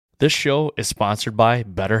This show is sponsored by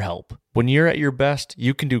BetterHelp. When you're at your best,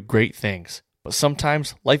 you can do great things, but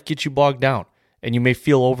sometimes life gets you bogged down and you may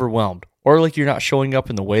feel overwhelmed or like you're not showing up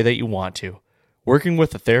in the way that you want to. Working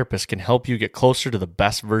with a therapist can help you get closer to the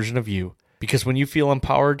best version of you, because when you feel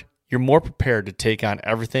empowered, you're more prepared to take on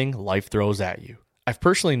everything life throws at you. I've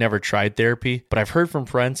personally never tried therapy, but I've heard from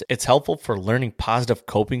friends it's helpful for learning positive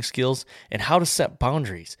coping skills and how to set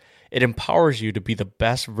boundaries. It empowers you to be the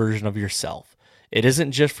best version of yourself. It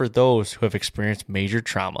isn't just for those who have experienced major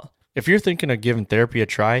trauma. If you're thinking of giving therapy a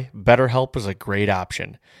try, BetterHelp is a great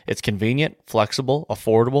option. It's convenient, flexible,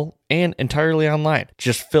 affordable, and entirely online.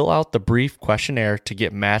 Just fill out the brief questionnaire to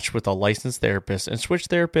get matched with a licensed therapist and switch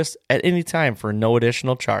therapists at any time for no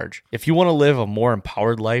additional charge. If you want to live a more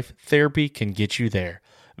empowered life, therapy can get you there.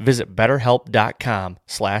 Visit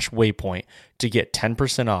betterhelp.com/waypoint to get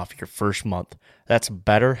 10% off your first month. That's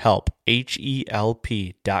BetterHelp,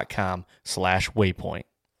 HELP.com/waypoint.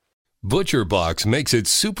 ButcherBox makes it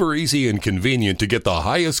super easy and convenient to get the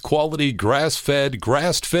highest quality grass-fed,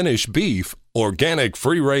 grass-finished beef, organic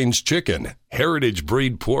free-range chicken, heritage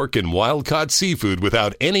breed pork, and wild-caught seafood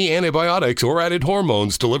without any antibiotics or added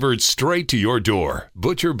hormones delivered straight to your door.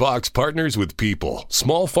 ButcherBox partners with people,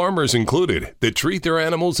 small farmers included, that treat their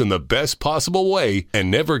animals in the best possible way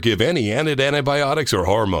and never give any added antibiotics or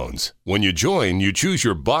hormones. When you join, you choose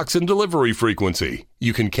your box and delivery frequency.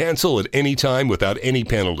 You can cancel at any time without any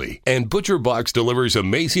penalty. And ButcherBox delivers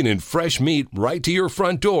amazing and fresh meat right to your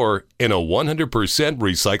front door in a 100%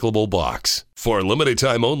 recyclable box. For a limited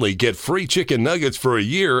time only, get free chicken nuggets for a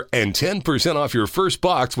year and 10% off your first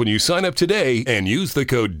box when you sign up today and use the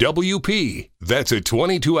code WP. That's a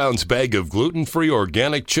 22-ounce bag of gluten-free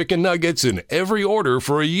organic chicken nuggets in every order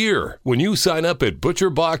for a year when you sign up at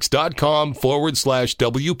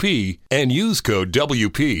butcherbox.com/WP and use code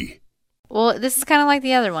WP. Well, this is kind of like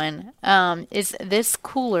the other one. Is this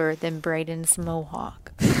cooler than Braden's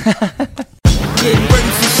mohawk? Get ready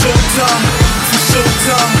for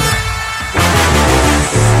showtime.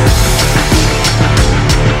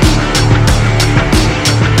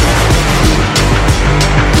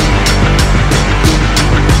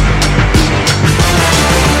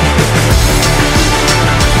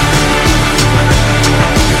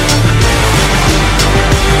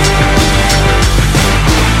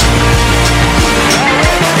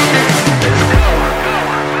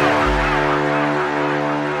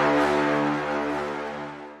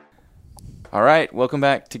 All right, welcome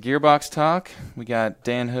back to Gearbox Talk. We got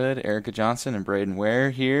Dan Hood, Erica Johnson, and Braden Ware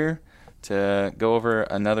here to go over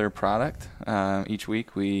another product. Each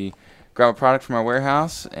week we grab a product from our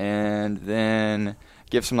warehouse and then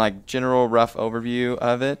give some like general rough overview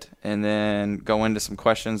of it, and then go into some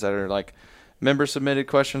questions that are like member-submitted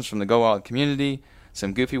questions from the Go Wild community,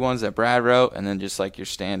 some goofy ones that Brad wrote, and then just like your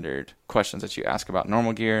standard questions that you ask about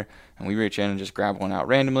normal gear, and we reach in and just grab one out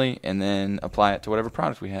randomly and then apply it to whatever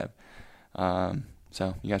product we have.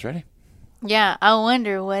 So you guys ready? Yeah, I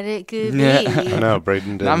wonder what it could be. I know,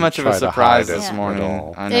 Braden didn't Not much of a try to surprise hide this it morning. at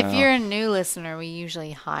all. I know. If you're a new listener, we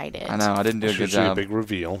usually hide it. I know, I didn't do a It's good usually job. a big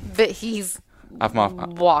reveal. But he's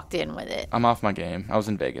walked in with it. I'm off my game. I was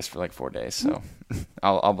in Vegas for like 4 days, so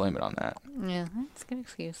I'll blame it on that. Yeah, that's a good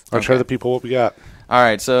excuse. I'll show the people what we got. All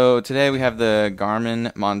right, so today we have the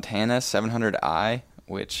Garmin Montana 700i,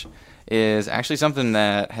 which is actually something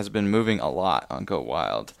that has been moving a lot on Go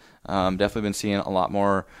Wild. Definitely been seeing a lot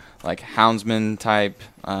more like houndsman type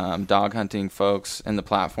dog hunting folks in the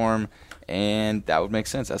platform, and that would make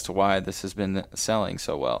sense as to why this has been selling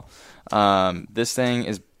so well. This thing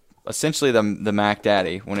is essentially the Mac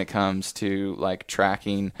Daddy when it comes to like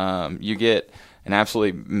tracking. You get an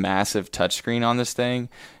absolutely massive touchscreen on this thing.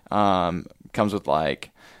 Comes with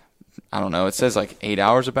like, I don't know, it says like 8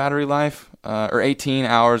 hours of battery life, or 18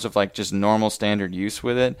 hours of like just normal standard use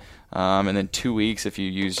with it. And then 2 weeks if you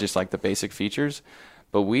use just like the basic features.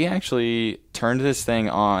 But we actually turned this thing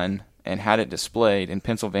on and had it displayed in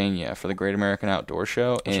Pennsylvania for the Great American Outdoor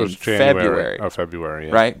Show in February. Oh, February,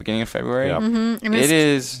 yeah. Right, beginning of February. Yep. Mm-hmm. It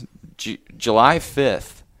is July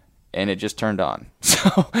 5th, and it just turned on.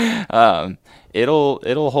 So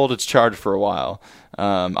it'll hold its charge for a while.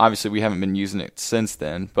 Obviously, we haven't been using it since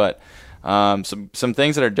then, but some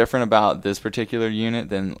things that are different about this particular unit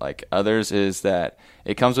than like others is that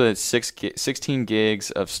it comes with 16 gigs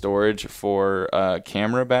of storage for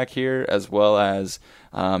camera back here, as well as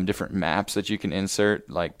different maps that you can insert,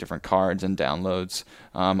 like different cards and downloads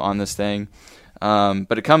on this thing.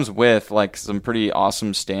 But it comes with like some pretty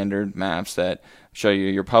awesome standard maps that show you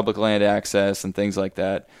your public land access and things like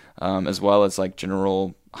that, as well as like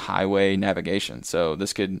general highway navigation. So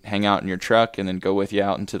this could hang out in your truck and then go with you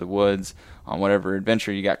out into the woods on whatever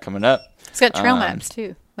adventure you got coming up. It's got trail maps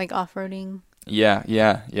too. Like off-roading?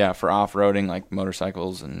 Yeah, for off-roading, like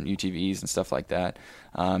motorcycles and UTVs and stuff like that.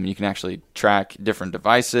 You can actually track different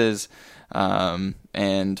devices,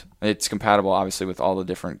 and it's compatible, obviously, with all the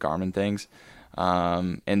different Garmin things.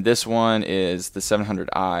 And this one is the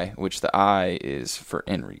 700i, which the I is for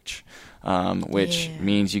inReach, which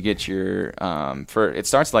means you get your it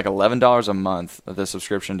starts like $11 a month of the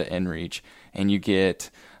subscription to inReach, and you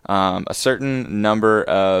get a certain number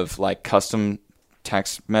of like custom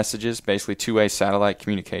text messages, basically two-way satellite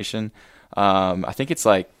communication. I think it's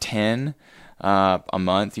like 10 a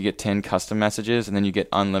month. You get 10 custom messages, and then you get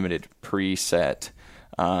unlimited preset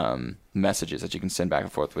messages that you can send back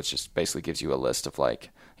and forth, which just basically gives you a list of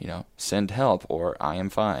like, send help or I am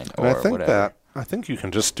fine or whatever. I think you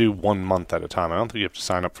can just do 1 month at a time. I don't think you have to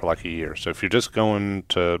sign up for like a year. So if you're just going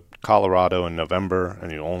to Colorado in November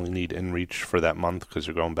and you only need inReach for that month because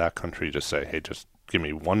you're going backcountry, you just say, hey, just give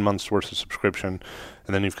me 1 month's worth of subscription.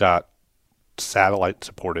 And then you've got satellite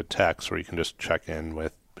supported text where you can just check in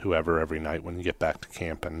with whoever every night when you get back to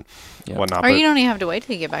camp and whatnot. Or you don't even have to wait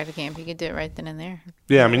till you get back to camp. You could do it right then and there.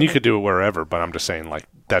 Yeah, I mean, you could do it wherever, but I'm just saying, like,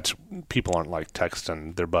 people aren't, like,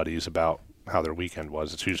 texting their buddies about how their weekend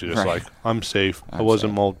was. It's usually just like, I'm safe. I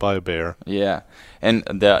wasn't mauled by a bear. Yeah. And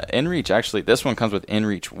the inReach, actually, this one comes with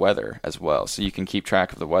inReach weather as well. So you can keep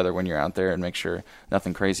track of the weather when you're out there and make sure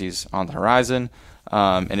nothing crazy is on the horizon.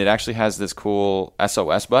 And it actually has this cool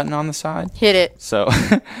SOS button on the side. Hit it. So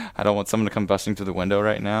I don't want someone to come busting through the window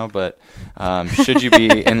right now, but should you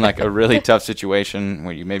be in like a really tough situation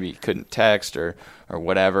where you maybe couldn't text or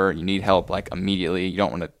whatever, you need help like immediately, you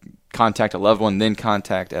don't want to contact a loved one, then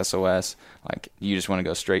contact SOS, like you just want to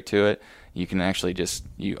go straight to it, you can actually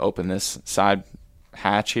you open this side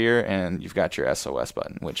hatch here and you've got your SOS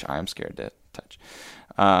button, which I'm scared to touch.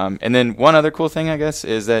 And then one other cool thing, I guess,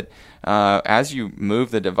 is that as you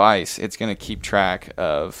move the device, it's going to keep track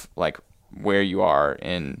of like where you are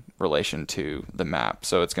in relation to the map.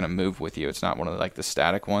 So it's going to move with you. It's not one of the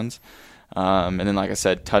static ones. And then, like I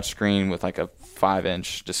said, touchscreen with like a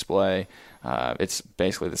 5-inch display. It's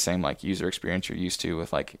basically the same like user experience you're used to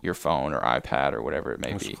with like your phone or iPad or whatever it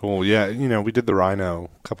may be. That's cool. Yeah, we did the Rhino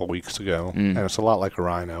a couple weeks ago, and it's a lot like a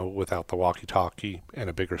Rhino without the walkie-talkie and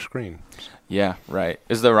a bigger screen. Yeah, right.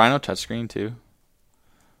 Is the Rhino touchscreen too?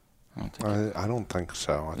 I don't think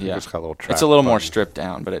so. I think it's got a little track It's a little button. more stripped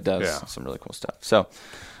down, but it does some really cool stuff. So,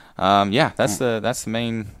 that's the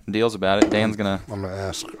main deals about it. I'm gonna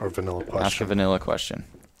ask our vanilla question. Ask a vanilla question.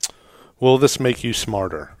 Will this make you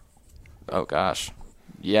smarter? Oh gosh,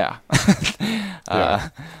 yeah.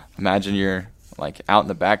 Imagine you're like out in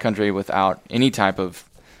the backcountry without any type of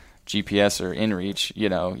GPS or inReach.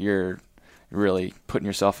 You're really putting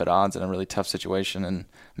yourself at odds in a really tough situation and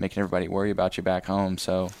making everybody worry about you back home.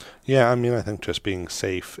 So yeah, I mean, I think just being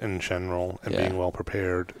safe in general and being well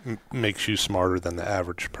prepared makes you smarter than the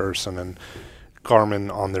average person. And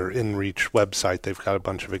Garmin, on their inReach website, they've got a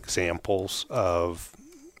bunch of examples of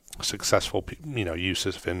successful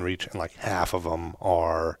uses of inReach, and like half of them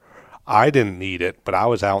are, I didn't need it, but I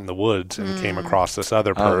was out in the woods and came across this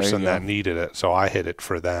other person that needed it, so I hit it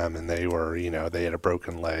for them, and they were they had a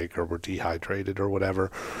broken leg or were dehydrated or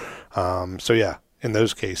whatever. So yeah, in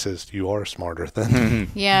those cases you are smarter than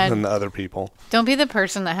than the other people. Don't be the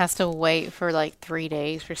person that has to wait for like 3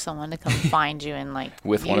 days for someone to come find you and like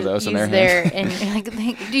with one of those in their hand. And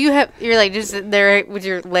you're like, you're like just there with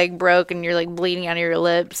your leg broke and you're like bleeding out of your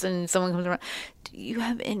lips, and someone comes around, do you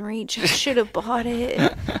have inReach? I should have bought it.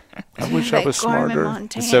 I wish I was smarter.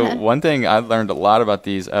 Montana. So one thing I learned a lot about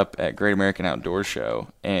these up at Great American Outdoor Show,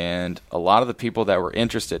 and a lot of the people that were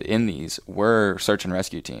interested in these were search and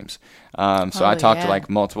rescue teams. So I talked to like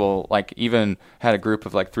multiple, like even had a group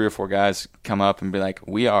of like 3 or 4 guys come up and be like,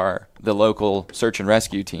 we are the local search and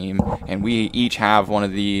rescue team, and we each have one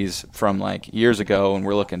of these from like years ago, and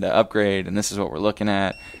we're looking to upgrade, and this is what we're looking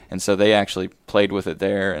at. And so they actually played with it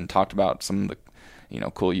there and talked about some of the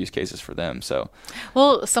cool use cases for them. So,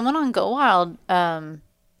 well, someone on Go Wild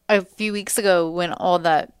a few weeks ago, when all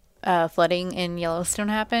that flooding in Yellowstone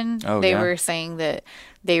happened, they were saying that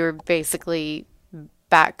they were basically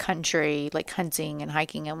backcountry, like hunting and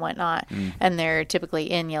hiking and whatnot, and they're typically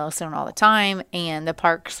in Yellowstone all the time, and the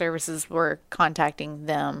park services were contacting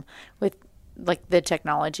them with like the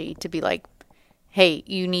technology to be like, hey,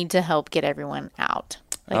 you need to help get everyone out.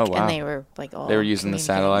 Like, and they were like, they were using the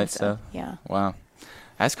satellite stuff. Yeah. Wow.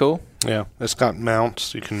 That's cool. Yeah. It's got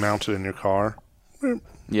mounts. You can mount it in your car.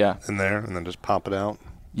 Yeah. In there, and then just pop it out.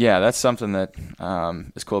 Yeah, that's something that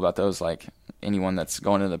is cool about those. Like anyone that's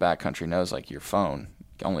going into the backcountry knows, like your phone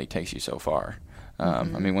only takes you so far. I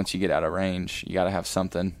mean, once you get out of range, you got to have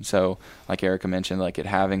something. So like Erica mentioned, like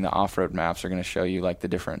having the off-road maps are going to show you like the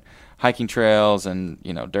different hiking trails and,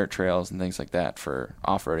 you know, dirt trails and things like that for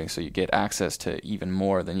off-roading. So you get access to even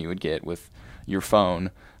more than you would get with your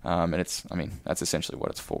phone. And that's essentially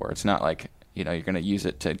what it's for. It's not like, you know, you're going to use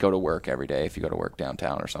it to go to work every day if you go to work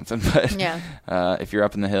downtown or something. But if you're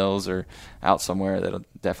up in the hills or out somewhere, that'll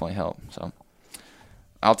definitely help. So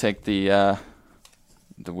I'll take the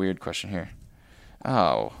weird question here.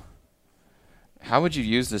 Oh, how would you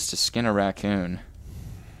use this to skin a raccoon?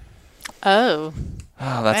 Oh,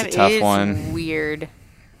 that's a tough one. Weird.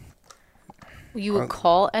 You would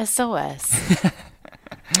call SOS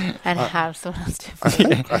and have someone else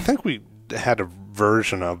do it. I think we had a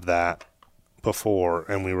version of that before,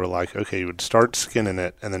 and we were like, okay, you would start skinning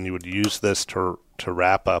it, and then you would use this to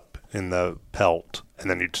wrap up in the pelt,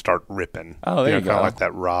 and then you'd start ripping. Oh, there you go. Kind of like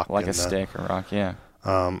that rock. Like a stick or rock, yeah.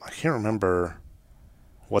 I can't remember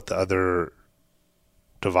what the other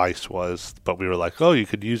device was, but we were like, oh, you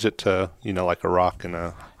could use it to, you know, like a rock and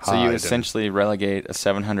a hide. So you essentially relegate a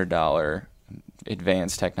 $700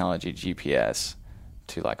 advanced technology GPS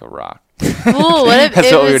to like a rock. Ooh, what if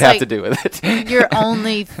That's what we would have to do with it. Your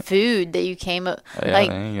only food that you came up, there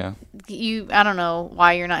you go. I don't know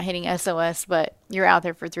why you're not hitting SOS, but you're out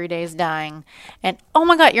there for 3 days dying, and oh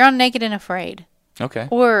my God, you're on Naked and Afraid. Okay.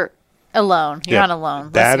 Or alone. You're not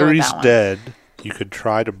alone. Battery's dead. You could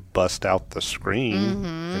try to bust out the screen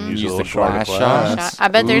and use a little shard of glass. I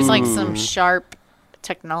bet there's like some sharp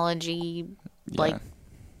technology, like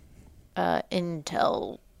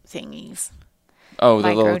Intel thingies. Oh,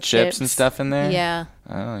 the little chips and stuff in there? Yeah.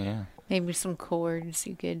 Oh, yeah. Maybe some cords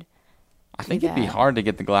you could. I think it'd be hard to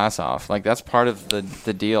get the glass off. Like, that's part of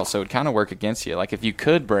the deal. So it would kind of work against you. Like, if you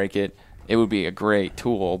could break it, it would be a great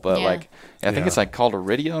tool. But, I think it's like called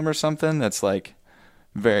Iridium or something that's like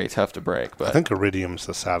very tough to break. But I think Iridium's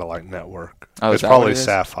the satellite network. Oh, it's probably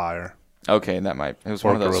Sapphire. Okay, that might. It was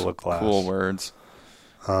one of those cool words.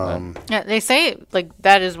 Yeah, they say like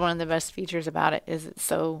that is one of the best features about it is it's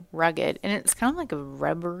so rugged and it's kind of like a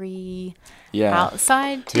rubbery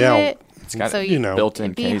outside to it. It's got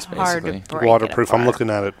built-in case basically. Waterproof. I'm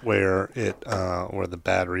looking at it where the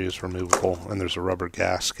battery is removable and there's a rubber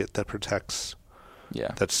gasket that protects.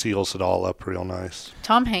 Yeah, that seals it all up real nice.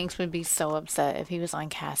 Tom Hanks would be so upset if he was on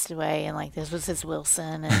Castaway and like this was his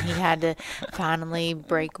Wilson and he had to finally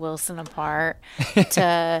break Wilson apart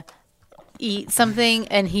to eat something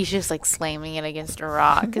and he's just like slamming it against a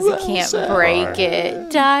rock because he can't break it.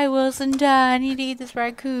 Die, Wilson, die. I need to eat this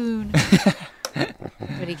raccoon.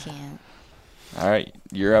 But he can't. All right,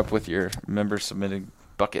 you're up with your member submitted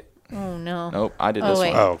bucket. Oh, no. Nope, I did this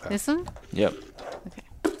one. Oh, okay. This one? Yep.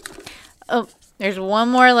 Okay. Oh, there's one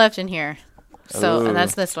more left in here. So, and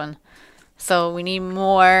that's this one. So we need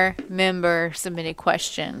more member submitted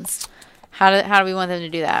questions. How do we want them to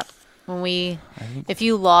do that? If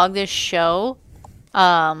you log this show,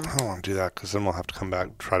 I don't want to do that because then we'll have to come back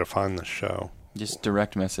and try to find the show. Just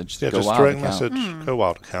direct message. Yeah, just direct message. Go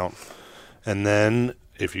Wild account, and then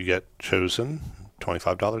if you get chosen,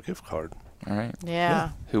 $25 gift card. All right. Yeah.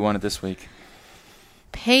 Who won it this week?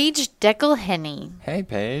 Paige Deckelhenny. Hey,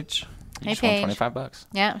 Paige. Hey, Paige. $25.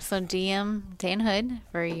 Yeah. So DM Dan Hood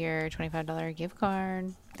for your $25 gift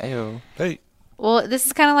card. Ayo. Hey. Well, this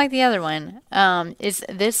is kind of like the other one. Is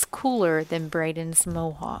this cooler than Braden's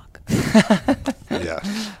mohawk?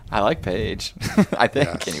 Yes. I like Paige. I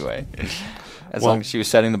think, anyway. As long as she was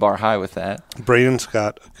setting the bar high with that. Braden's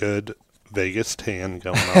got a good Vegas tan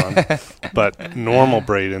going on. But normal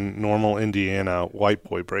Braden, normal Indiana, white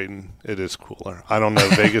boy Braden, it is cooler. I don't know,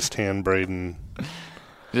 Vegas tan Braden.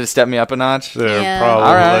 Just step me up a notch? They're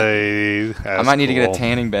probably I might need to get a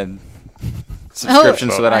tanning bed subscription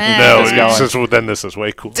so that I can keep this going. Then this is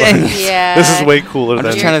way cooler. Yeah. This is way cooler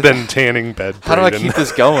than tanning bed. How do I keep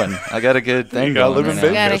this going? I got a good thing going. Live in Vegas.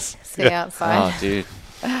 You gotta stay outside. Oh, dude.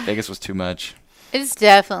 Vegas was too much. It's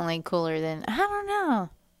definitely cooler than, I don't know.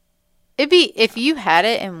 It'd be, if you had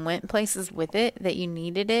it and went places with it that you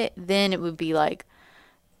needed it, then it would be like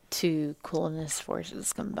two coolness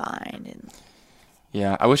forces combined. And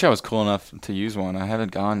yeah, I wish I was cool enough to use one. I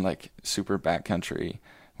haven't gone like super backcountry.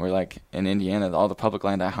 Where like in Indiana, all the public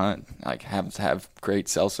land I hunt like have great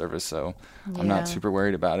cell service, so I'm not super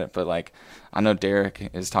worried about it. But like I know Derek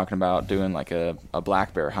is talking about doing like a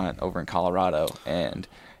black bear hunt over in Colorado, and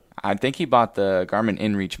I think he bought the Garmin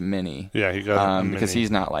InReach Mini. Yeah, he got it because he's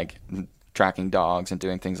not like tracking dogs and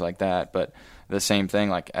doing things like that. But the same thing,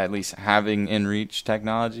 like at least having in-reach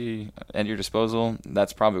technology at your disposal,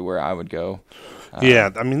 that's probably where I would go. Yeah,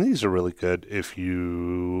 I mean, these are really good if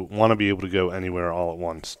you want to be able to go anywhere all at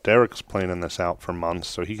once. Derek's planning this out for months,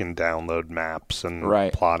 so he can download maps and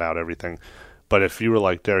plot out everything. But if you were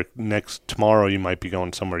like, Derek, tomorrow you might be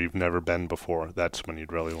going somewhere you've never been before, that's when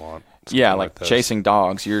you'd really want. Yeah, like chasing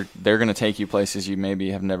dogs. They're going to take you places you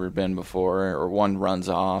maybe have never been before, or one runs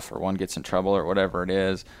off, or one gets in trouble, or whatever it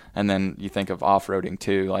is. And then you think of off-roading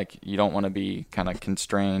too. Like, you don't want to be kind of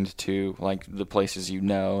constrained to like the places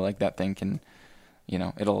like that thing can,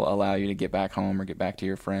 it'll allow you to get back home or get back to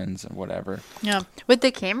your friends and whatever. Yeah, with the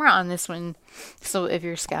camera on this one, so if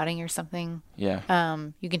you're scouting or something, you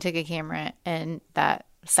can take a camera and that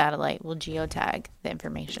satellite will geotag the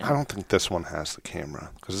information. I don't think this one has the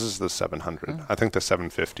camera because this is the 700. I think the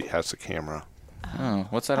 750 has the camera. Oh,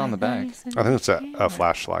 what's that on the back? I think it's a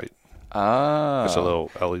flashlight. Oh. It's a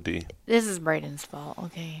little LED. This is Braden's fault,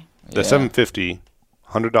 okay. The 750,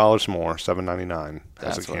 $100 more, $799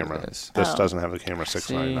 has a camera. This doesn't have the camera,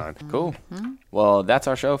 $699. Cool. Well, that's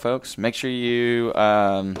our show, folks. Make sure you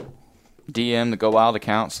DM the Go Wild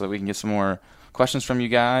account so that we can get some more questions from you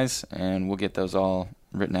guys, and we'll get those all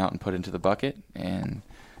written out and put into the bucket. And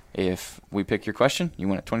if we pick your question, you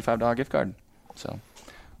win a $25 gift card. So,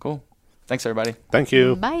 cool. Thanks, everybody. Thank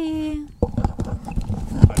you. Bye.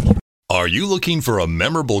 Are you looking for a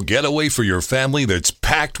memorable getaway for your family that's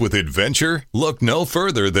packed with adventure? Look no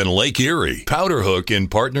further than Lake Erie. Powderhook, in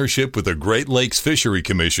partnership with the Great Lakes Fishery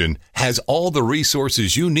Commission, has all the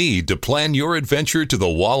resources you need to plan your adventure to the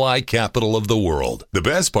walleye capital of the world. The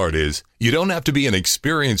best part is, you don't have to be an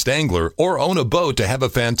experienced angler or own a boat to have a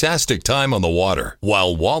fantastic time on the water.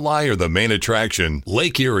 While walleye are the main attraction,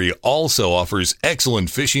 Lake Erie also offers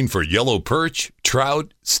excellent fishing for yellow perch,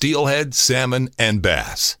 trout, steelhead, salmon, and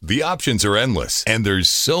bass. The options are endless, and there's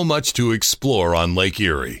so much to explore on Lake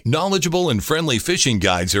Erie. Knowledgeable and friendly fishing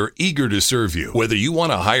guides are eager to serve you. Whether you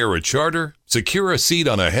want to hire a charter, secure a seat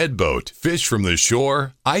on a headboat, fish from the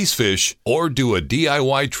shore, ice fish, or do a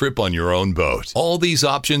DIY trip on your own boat, all these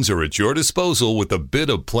options are at your disposal with a bit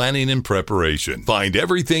of planning and preparation. Find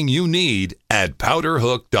everything you need at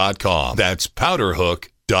powderhook.com. That's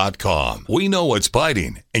powderhook.com. We know what's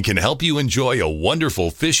biting and can help you enjoy a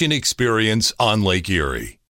wonderful fishing experience on Lake Erie.